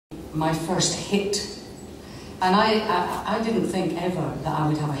my first hit. And I didn't think ever that I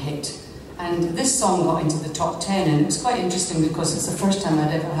would have a hit. And this song got into the top 10, and it was quite interesting because it's the first time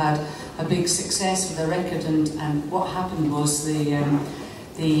I'd ever had a big success with a record. And what happened was to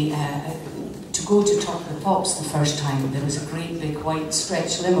go to Top of the Pops the first time, there was a great big white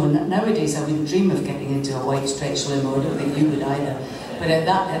stretch limo. Nowadays I wouldn't dream of getting into a white stretch limo. I don't think you would either. But at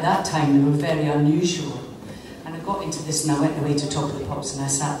that time they were very unusual. And I got into this and I went away to Top of the Pops, and I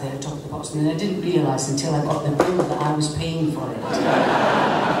sat there at Top of the Pops, and I didn't realise until I got the bill that I was paying for it.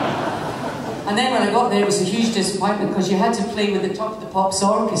 And then when I got there, it was a huge disappointment because you had to play with the Top of the Pops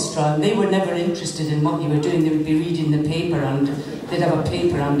orchestra, and they were never interested in what you were doing. They would be reading the paper, and they'd have a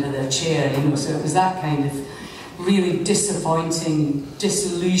paper under their chair, you know, so it was that kind of really disappointing,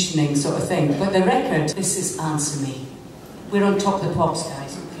 disillusioning sort of thing. But the record, this is Answer Me. We're on Top of the Pops,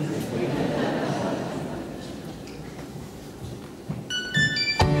 guys. Okay.